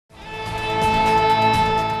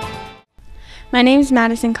My name's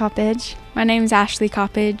Madison Coppage. My name's Ashley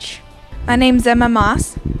Coppage. My name's Emma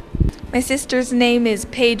Moss. My sister's name is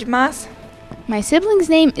Paige Moss. My sibling's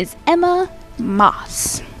name is Emma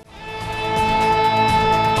Moss.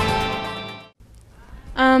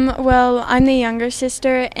 Well, I'm the younger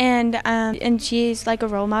sister, and she's like a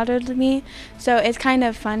role model to me, so it's kind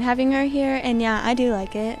of fun having her here, and yeah, I do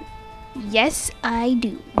like it. Yes, I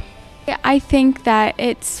do. Yeah, I think that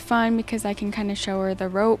it's fun because I can kind of show her the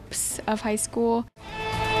ropes of high school.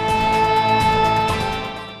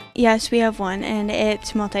 Yes, we have one, and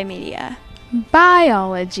it's multimedia.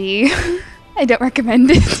 Biology. I don't recommend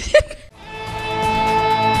it.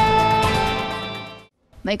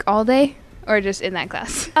 Like all day? Or just in that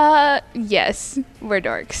class? Yes, we're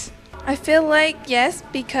dorks. I feel like yes,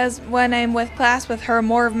 because when I'm with class with her,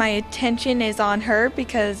 more of my attention is on her,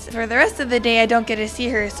 because for the rest of the day I don't get to see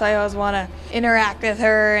her, so I always want to interact with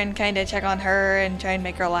her and kind of check on her and try and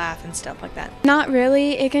make her laugh and stuff like that. Not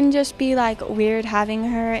really. It can just be like weird having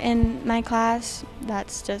her in my class.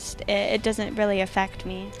 That's just it. It doesn't really affect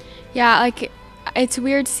me. Yeah, like it's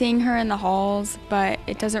weird seeing her in the halls, but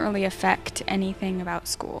it doesn't really affect anything about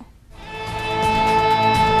school.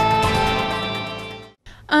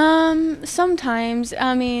 Sometimes.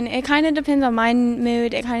 I mean, it kind of depends on my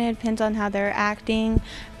mood. It kind of depends on how they're acting,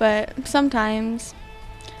 but sometimes.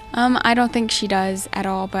 I don't think she does at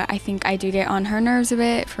all, but I think I do get on her nerves a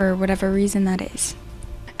bit for whatever reason that is.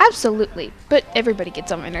 Absolutely, but everybody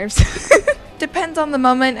gets on my nerves. Depends on the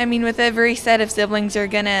moment. I mean, with every set of siblings, you're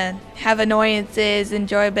going to have annoyances and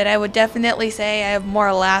joy, but I would definitely say I have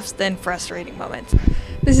more laughs than frustrating moments.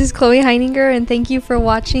 This is Chloe Hininger, and thank you for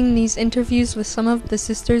watching these interviews with some of the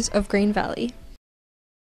sisters of Green Valley.